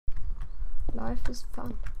Life is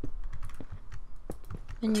fun.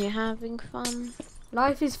 And you're having fun.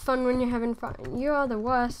 Life is fun when you're having fun. You are the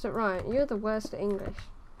worst at writing. You're the worst at English.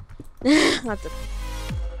 That's a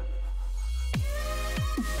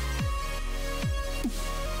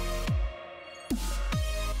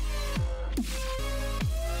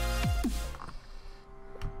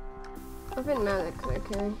I think that looks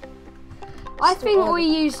okay. I think we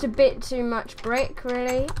used a bit too much brick,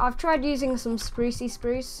 really. I've tried using some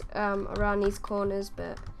spruce around these corners,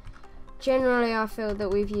 but generally I feel that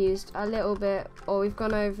we've used a little bit, or we've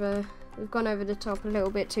gone over the top a little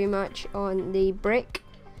bit too much on the brick.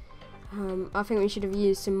 I think we should have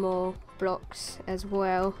used some more blocks as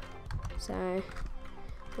well. So,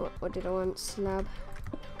 what did I want? Slab.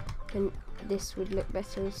 And this would look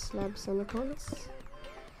better as slabs on the corners.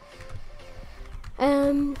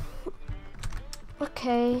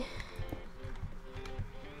 Okay.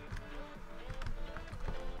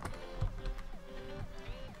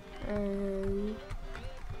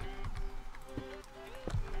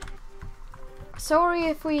 Sorry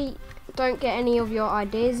if we don't get any of your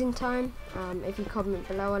ideas in time. If you comment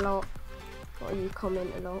below a lot, or you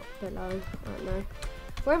comment a lot below, I don't know.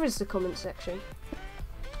 Where is the comment section?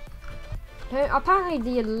 Apparently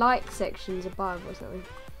the like section's above or something.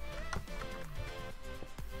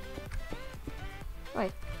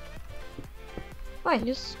 Wait. Wait.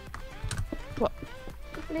 Yes. What?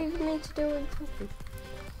 Leave me to do it.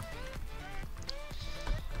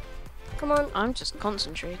 Come on. I'm just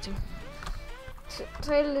concentrating.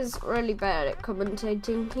 Taylor's really bad at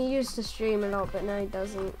commentating. He used to stream a lot, but now he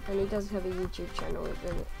doesn't. And he does have a YouTube channel,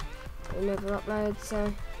 but he never uploads,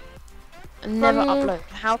 so... Never upload.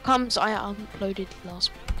 How comes I uploaded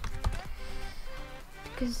last week?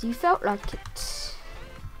 Because you felt like it.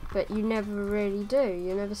 But you never really do.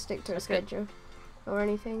 You never stick to a schedule or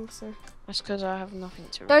anything, so... That's because I have nothing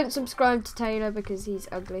to read. Don't subscribe to Taylor because he's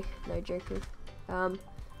ugly. No joking.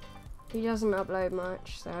 He doesn't upload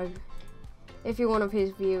much, so... If you're one of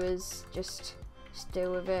his viewers, just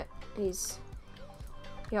deal with it. He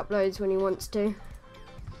uploads when he wants to.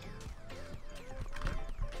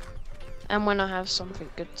 And when I have something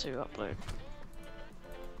good to upload.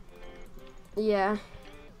 Yeah.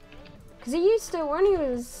 Because he used to, when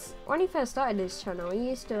he first started his channel, he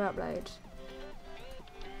used to upload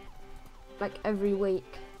like every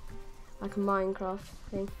week, like a Minecraft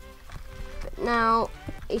thing. But now,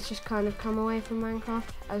 he's just kind of come away from Minecraft,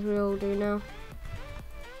 as we all do now.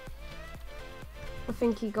 I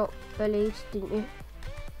think he got bullied, didn't you?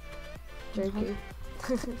 Joking.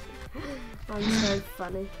 I'm so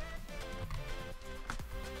funny.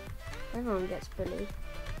 Everyone gets bullied.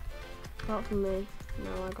 Apart from me.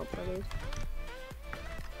 No, I got bullied.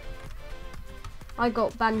 I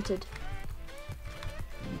got bantered.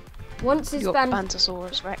 Once is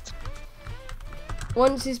Bantosaurus Rex.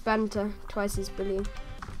 Once is banter, twice is bullying.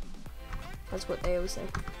 That's what they all say.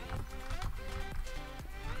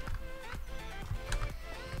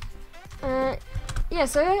 Yeah,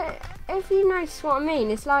 so if you notice what I mean,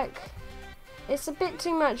 it's like, it's a bit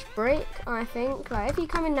too much brick, I think. Like, if you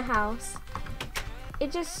come in the house,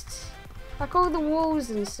 it just, like all the walls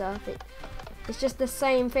and stuff, it's just the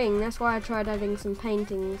same thing. That's why I tried adding some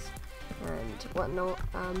paintings and whatnot.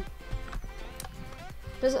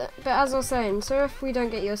 But as I was saying, so if we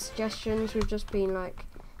don't get your suggestions, we've just been like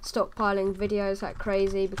stockpiling videos like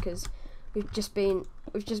crazy because we've just been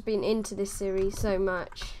into this series so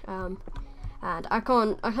much, and I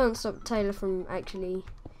can't stop Taylor from actually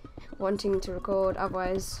wanting to record.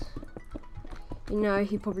 Otherwise, you know,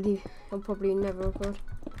 he'll probably never record.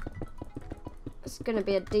 It's gonna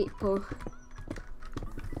be a deep pool.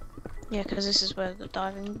 Yeah, because this is where the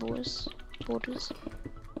diving board is.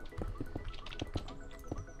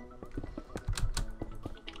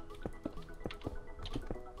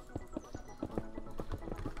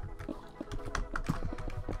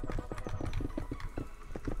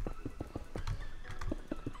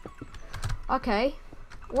 Okay,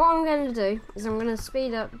 what I'm going to do is I'm going to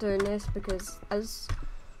speed up doing this because as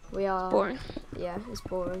we are... Boring. Yeah, it's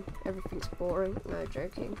boring. Everything's boring. No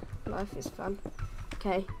joking. Life is fun.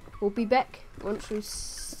 Okay, we'll be back once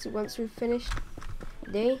we've finished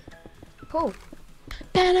the pool.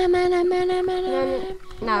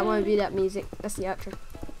 No, it won't be that music. That's the outro.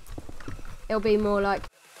 It'll be more like...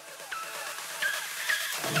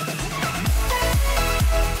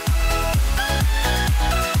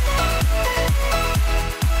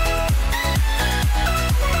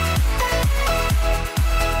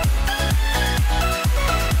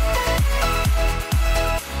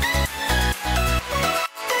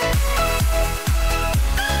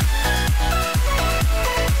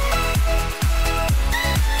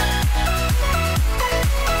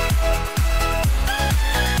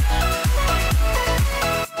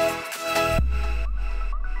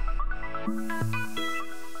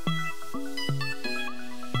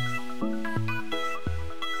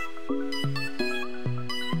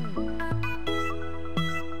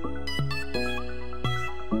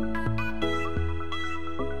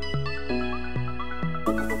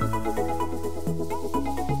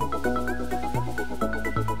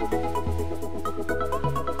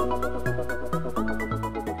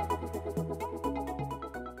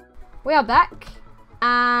 we are back,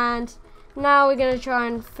 and now we're gonna try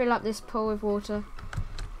and fill up this pool with water.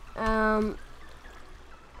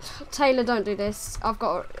 Taylor, don't do this. I've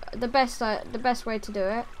got the best way to do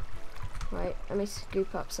it. Wait, let me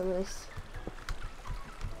scoop up some of this.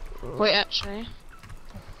 Wait, actually,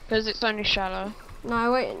 because it's only shallow.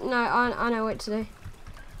 No, wait, no, I know what to do.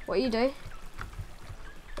 What you do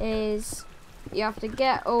is you have to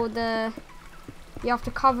get all the, you have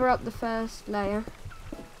to cover up the first layer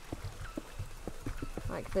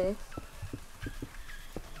like this.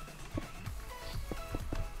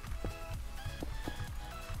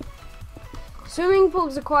 Swimming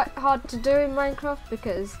pools are quite hard to do in Minecraft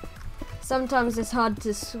because sometimes it's hard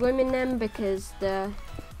to swim in them because the,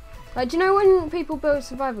 like, do you know when people build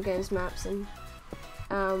survival games maps and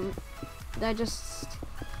they're just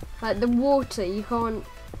like the water, you can't,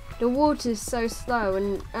 the water's so slow,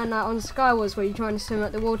 and on Skywars where you're trying to swim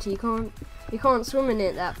up the water, you can't swim in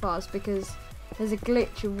it that fast because there's a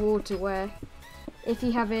glitch of water where if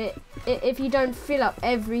you have it, if you don't fill up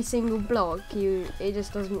every single block, it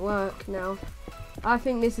just doesn't work. Now I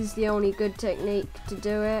think this is the only good technique to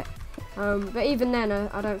do it, but even then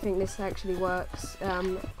I don't think this actually works.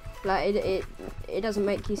 Like it doesn't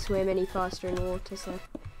make you swim any faster in the water, so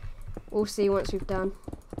we'll see once we've done.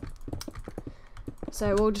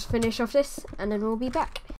 So we'll just finish off this and then we'll be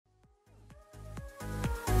back.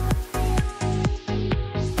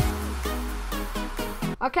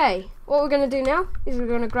 Okay, what we're going to do now is we're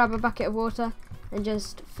going to grab a bucket of water and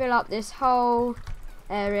just fill up this whole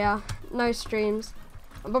area. No streams.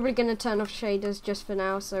 I'm probably going to turn off shaders just for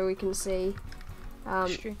now so we can see.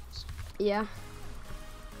 Streams. Yeah.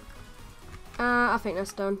 I think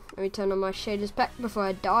that's done. Let me turn on my shaders back before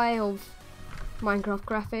I die of Minecraft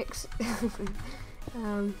graphics.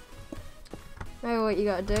 Know what you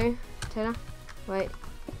gotta do, Taylor? Wait,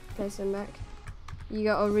 place them back. You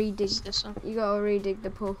gotta redig. This one. You gotta redig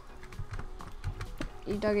the pool.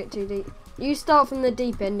 You dug it too deep. You start from the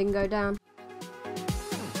deep end and go down.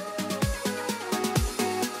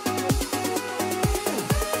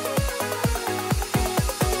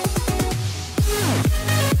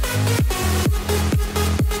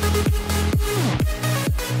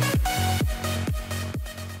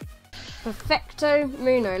 Perfecto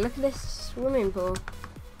Muno. Look at this swimming pool.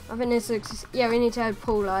 I think this looks. Yeah, we need to add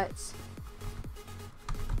pool lights.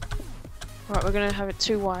 Right, we're gonna have it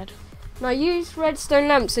too wide. Now use redstone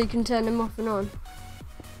lamps so you can turn them off and on.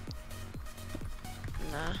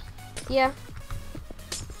 Nah. Yeah.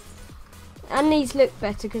 And these look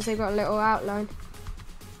better because they've got a little outline.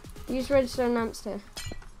 Use redstone lamps here.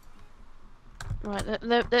 Right,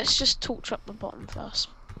 let's just torch up the bottom first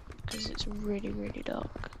because it's really, really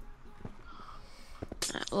dark.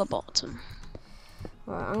 At the bottom.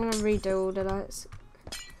 Right, I'm gonna redo all the lights.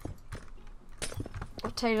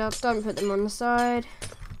 Taylor, don't put them on the side.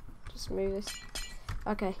 Just move this.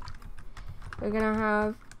 Okay. We're gonna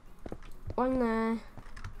have one there.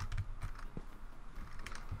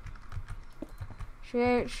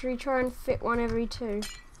 Should we try and fit one every two?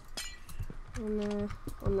 One there,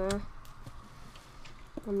 one there,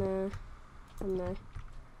 one there, one there,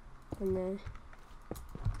 one there.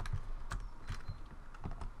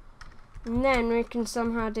 And then we can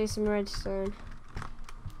somehow do some redstone.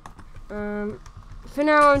 For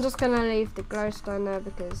now I'm just gonna leave the glowstone there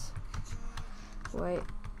because, wait,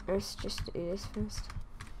 let's just do this first.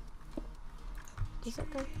 Does that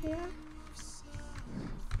go here? I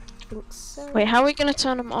think so. Wait, how are we gonna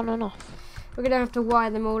turn them on and off? We're gonna have to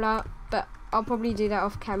wire them all up, but I'll probably do that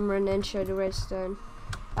off camera and then show the redstone.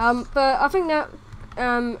 But I think that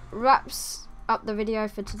wraps up the video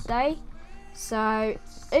for today. So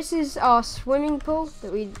this is our swimming pool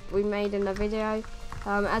that we made in the video.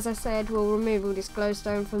 As I said, we'll remove all this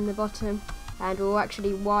glowstone from the bottom and we'll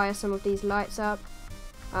actually wire some of these lights up,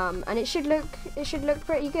 and it should look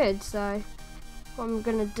pretty good. So what I'm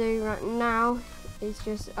gonna do right now is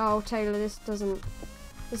just, oh Taylor, this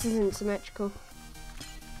isn't symmetrical.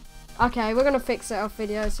 Okay, we're gonna fix it off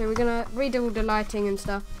video, so we're gonna redo all the lighting and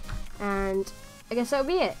stuff, and I guess that'll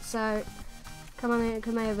be it. So come on in,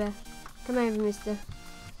 come over, Mr.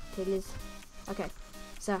 Taylors. Okay,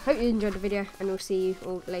 so I hope you enjoyed the video and we'll see you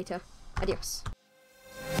all later. Adios.